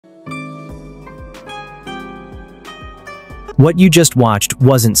What you just watched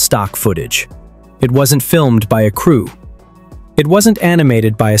wasn't stock footage. It wasn't filmed by a crew. It wasn't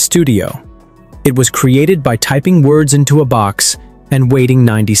animated by a studio. It was created by typing words into a box and waiting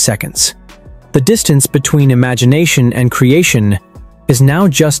 90 seconds. The distance between imagination and creation is now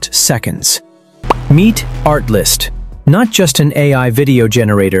just seconds. Meet Artlist, not just an AI video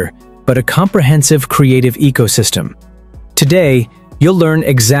generator, but a comprehensive creative ecosystem. Today, you'll learn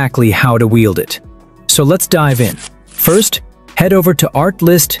exactly how to wield it. So let's dive in. First, head over to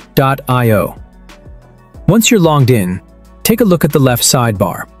Artlist.io. Once you're logged in, take a look at the left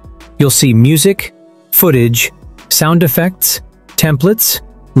sidebar. You'll see music, footage, sound effects, templates,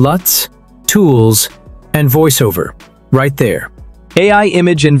 LUTs, tools, and voiceover, right there. AI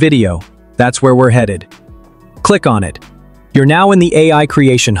image and video, that's where we're headed. Click on it. You're now in the AI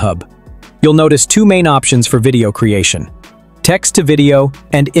Creation Hub. You'll notice two main options for video creation: text to video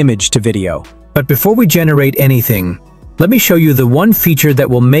and image to video. But before we generate anything, let me show you the one feature that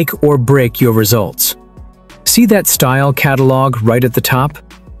will make or break your results. See that style catalog right at the top?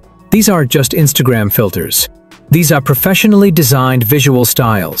 These aren't just Instagram filters. These are professionally designed visual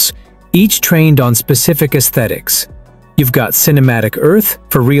styles, each trained on specific aesthetics. You've got Cinematic Earth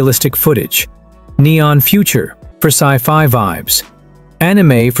for realistic footage, Neon Future for sci-fi vibes,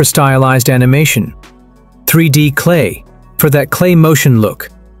 Anime for stylized animation, 3D Clay for that clay motion look.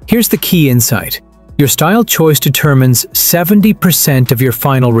 Here's the key insight. Your style choice determines 70% of your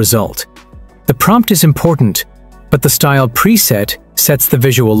final result. The prompt is important, but the style preset sets the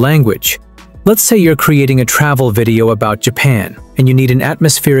visual language. Let's say you're creating a travel video about Japan, and you need an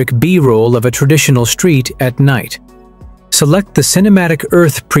atmospheric B-roll of a traditional street at night. Select the Cinematic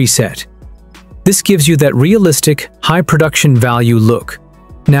Earth preset. This gives you that realistic, high production value look.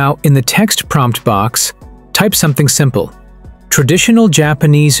 Now, in the text prompt box, type something simple. Traditional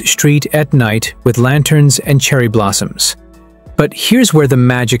Japanese street at night with lanterns and cherry blossoms. But here's where the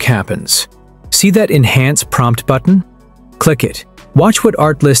magic happens. See that Enhance Prompt button? Click it. Watch what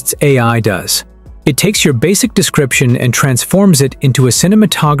Artlist's AI does. It takes your basic description and transforms it into a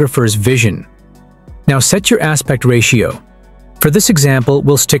cinematographer's vision. Now set your aspect ratio. For this example,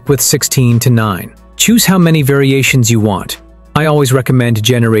 we'll stick with 16:9. Choose how many variations you want. I always recommend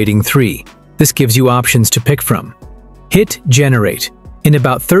generating 3. This gives you options to pick from. Hit Generate. In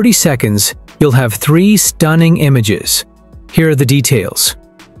about 30 seconds, you'll have 3 stunning images. Here are the details.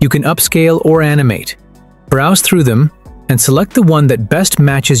 You can upscale or animate. Browse through them and select the one that best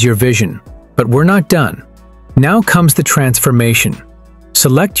matches your vision. But we're not done. Now comes the transformation.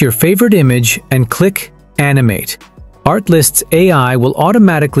 Select your favorite image and click Animate. Artlist's AI will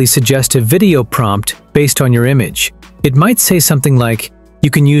automatically suggest a video prompt based on your image. It might say something like, "You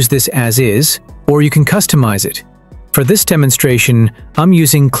can use this as is," or "You can customize it." For this demonstration, I'm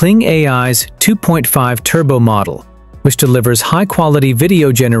using Kling AI's 2.5 turbo model, which delivers high-quality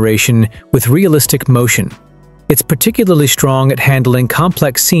video generation with realistic motion. It's particularly strong at handling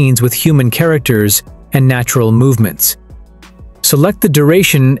complex scenes with human characters and natural movements. Select the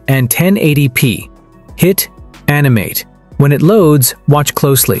duration and 1080p. Hit Animate. When it loads, watch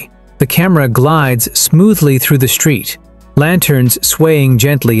closely. The camera glides smoothly through the street, lanterns swaying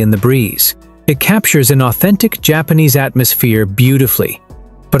gently in the breeze. It captures an authentic Japanese atmosphere beautifully.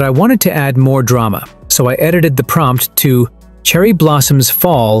 But I wanted to add more drama, so I edited the prompt to "Cherry blossoms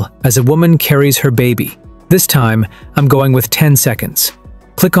fall as a woman carries her baby." This time, I'm going with 10 seconds.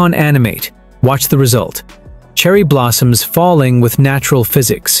 Click on Animate. Watch the result. Cherry blossoms falling with natural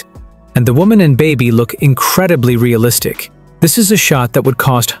physics. And the woman and baby look incredibly realistic. This is a shot that would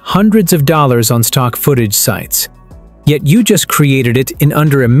cost hundreds of dollars on stock footage sites. Yet you just created it in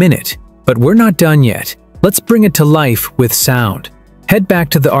under a minute. But we're not done yet. Let's bring it to life with sound. Head back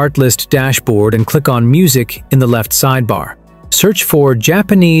to the Artlist dashboard and click on Music in the left sidebar. Search for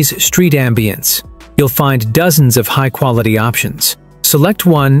Japanese street ambience. You'll find dozens of high-quality options. Select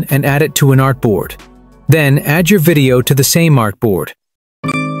one and add it to an artboard. Then add your video to the same artboard.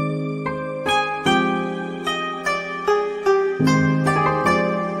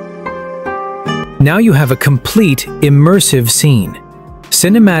 Now you have a complete, immersive scene.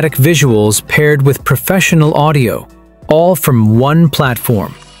 Cinematic visuals paired with professional audio, all from one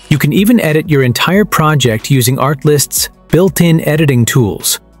platform. You can even edit your entire project using Artlist's built-in editing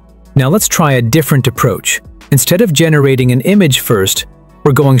tools. Now let's try a different approach. Instead of generating an image first,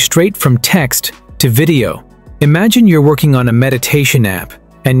 we're going straight from text to video. Imagine you're working on a meditation app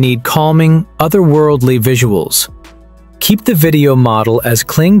and need calming, otherworldly visuals. Keep the video model as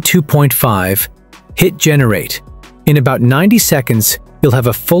Kling 2.5, hit Generate. In about 90 seconds, you'll have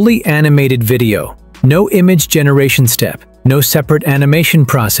a fully animated video. No image generation step, no separate animation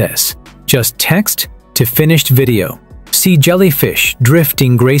process, just text to finished video. See jellyfish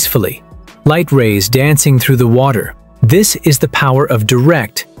drifting gracefully, light rays dancing through the water. This is the power of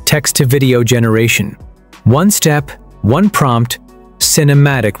direct text-to-video generation. One step, one prompt,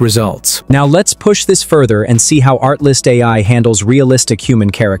 cinematic results. Now let's push this further and see how Artlist AI handles realistic human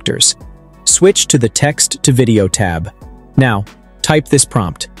characters. Switch to the Text-to-Video tab. Now, type this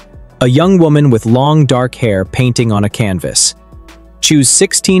prompt. A young woman with long dark hair painting on a canvas. Choose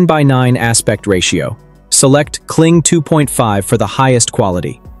 16:9 aspect ratio. Select Kling 2.5 for the highest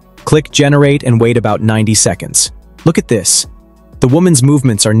quality. Click Generate and wait about 90 seconds. Look at this. The woman's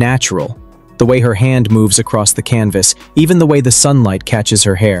movements are natural. The way her hand moves across the canvas, even the way the sunlight catches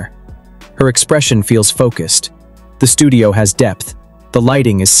her hair. Her expression feels focused. The studio has depth. The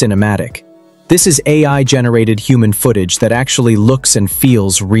lighting is cinematic. This is AI-generated human footage that actually looks and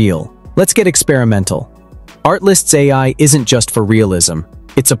feels real. Let's get experimental. Artlist's AI isn't just for realism.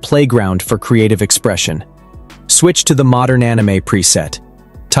 It's a playground for creative expression. Switch to the modern anime preset.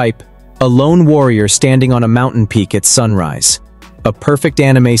 Type, a lone warrior standing on a mountain peak at sunrise. A perfect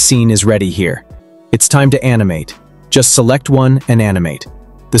anime scene is ready here. It's time to animate. Just select one and animate.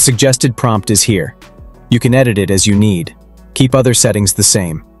 The suggested prompt is here. You can edit it as you need. Keep other settings the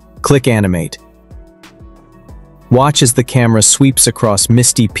same. Click Animate. Watch as the camera sweeps across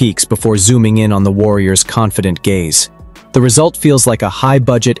misty peaks before zooming in on the warrior's confident gaze. The result feels like a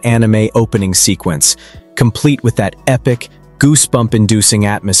high-budget anime opening sequence, complete with that epic, goosebump-inducing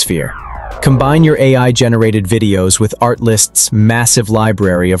atmosphere. Combine your AI-generated videos with Artlist's massive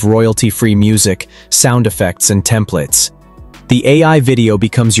library of royalty-free music, sound effects, and templates. The AI video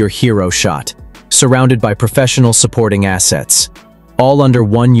becomes your hero shot, surrounded by professional supporting assets, all under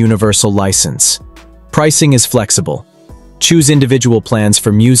one universal license. Pricing is flexible. Choose individual plans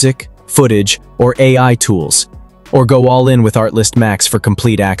for music, footage, or AI tools, or go all in with Artlist Max for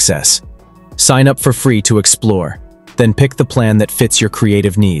complete access. Sign up for free to explore, then pick the plan that fits your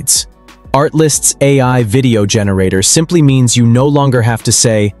creative needs. Artlist's AI video generator simply means you no longer have to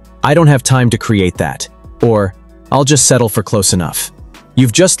say, "I don't have time to create that," or "I'll just settle for close enough."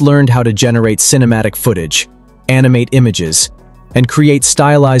 You've just learned how to generate cinematic footage, animate images, and create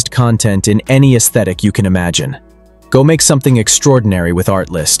stylized content in any aesthetic you can imagine. Go make something extraordinary with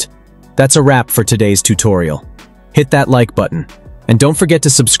Artlist. That's a wrap for today's tutorial. Hit that like button, and don't forget to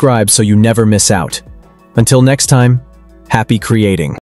subscribe so you never miss out. Until next time, happy creating.